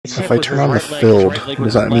If I turn on the filled,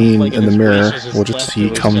 does that mean in the mirror we'll just see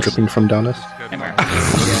cum dripping from down us? Yeah.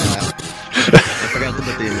 I forgot to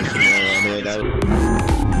put the image on the way down.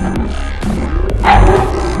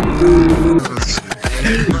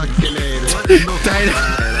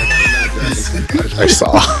 I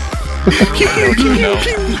saw.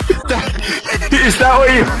 Is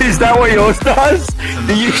that what yours does?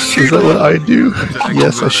 Do you shoot? Is that what I do?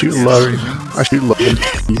 Yes, I shoot love. I shoot love.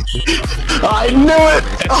 I knew it!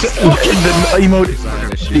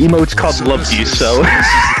 The emote's called love you, so...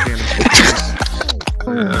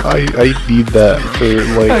 I need that for,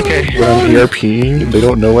 like, when I'm ERPing, they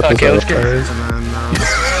don't know what this avatar is.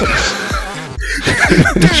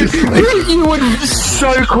 Just like... You would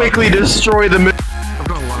so quickly destroy the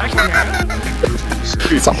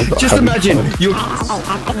Just imagine, you...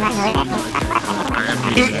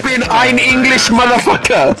 Ich bin ein English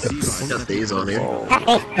motherfucker! Got these on here.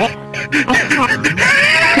 What?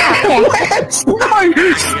 No!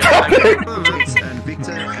 Stop it!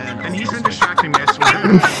 And he's been distracting me, I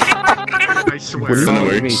swear. What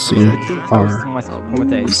do you mean?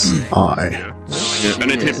 C-R-I.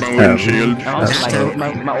 And it hit my windshield.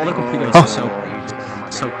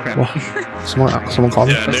 So crap. Someone call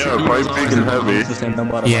me? Yeah, they are quite big and heavy.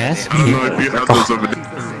 Yes? I don't know if you have those over there.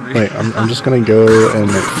 Wait, I'm just gonna go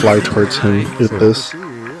and like, fly towards him with this.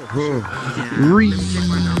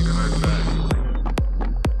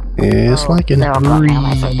 It's like an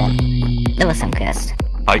It was some kissed.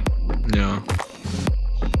 No.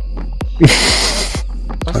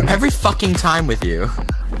 Every fucking time with you.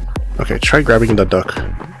 Okay, try grabbing the duck.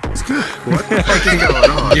 What the fuck is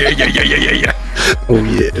going on? Yeah. Oh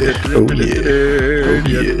yeah. Oh yeah. Oh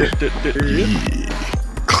yeah.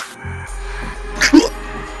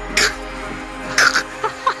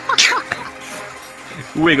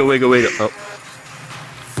 Wiggle. Oh.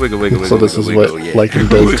 Wiggle. So this is what lichen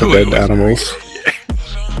does to dead animals.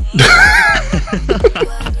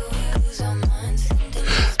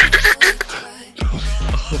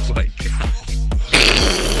 Oh my god.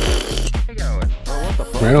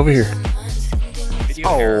 Right over here.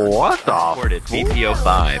 Oh, what the? Supported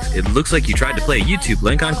VPO5. It looks like you tried to play a YouTube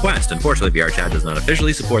link on Quest. Unfortunately, VRChat does not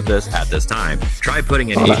officially support this at this time. Try putting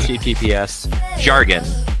in HTTPS jargon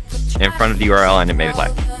in front of the URL and it may play.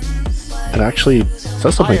 It actually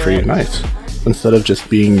says something for you, nice. Instead of just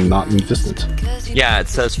being not existent. Yeah, it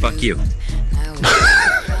says fuck you.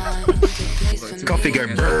 Coffee go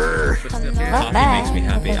brrr. Coffee makes me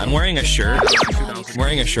happy. I'm wearing a shirt.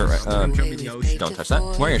 Don't touch that.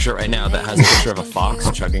 I'm wearing a shirt right now that has a picture of a fox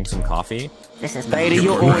chugging some coffee. This is Beta,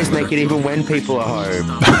 you're always naked even when people are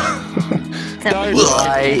home. Don't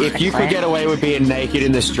lie. If you could get away with being naked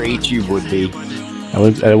in the streets, you would be. I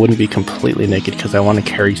wouldn't be completely naked because I want to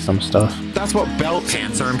carry some stuff. That's what belts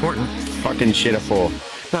Pants are important. fucking shit are for.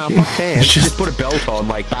 Nah, fuck pants. Just put a belt on,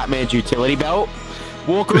 like Batman's utility belt.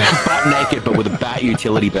 Walk around butt naked, but with a bat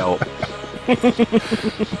utility belt.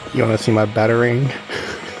 You want to see my battering?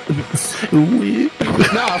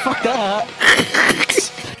 Nah, fuck that.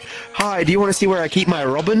 Hi, do you want to see where I keep my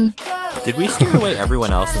robin? Did we steer away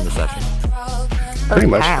everyone else in the session? Pretty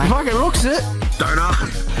much. Fucking looks it. Don't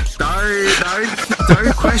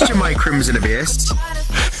question my Crimson Abyss.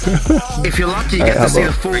 If you're lucky, you get to see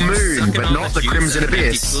the full moon, but not the Crimson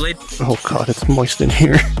Abyss. Oh god, it's moist in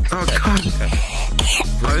here. Oh god.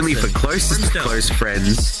 Only for close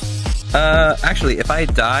friends. Actually, if I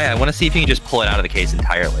die, I want to see if you can just pull it out of the case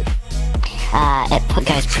entirely. It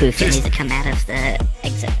goes proof. It needs to come out of the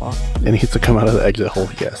exit hole. It needs to come out of the exit hole,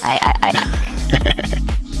 yes.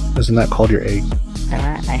 Isn't that called your egg?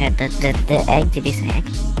 I had the egg. Did you say egg?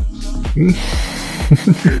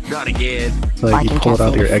 Not again. It's like you pull it out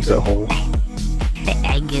of your exit hole. The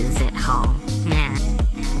egg is at home. Yeah.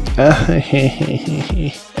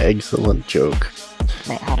 Excellent joke.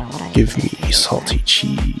 Wait, hold on. What are you Give me salty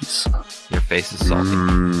cheese. Your face is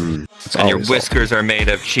salty. And your whiskers are made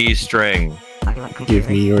of cheese string. Give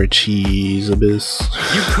me your cheese, Abyss.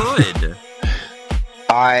 You could!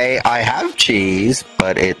 I have cheese,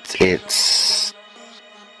 but it's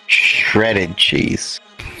shredded cheese.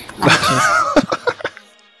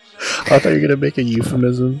 I thought you were gonna make a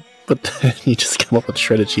euphemism, but then you just come up with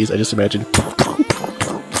shredded cheese. I just imagine.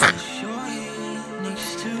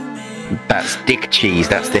 That's dick cheese,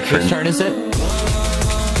 that's different. Whose turn is it?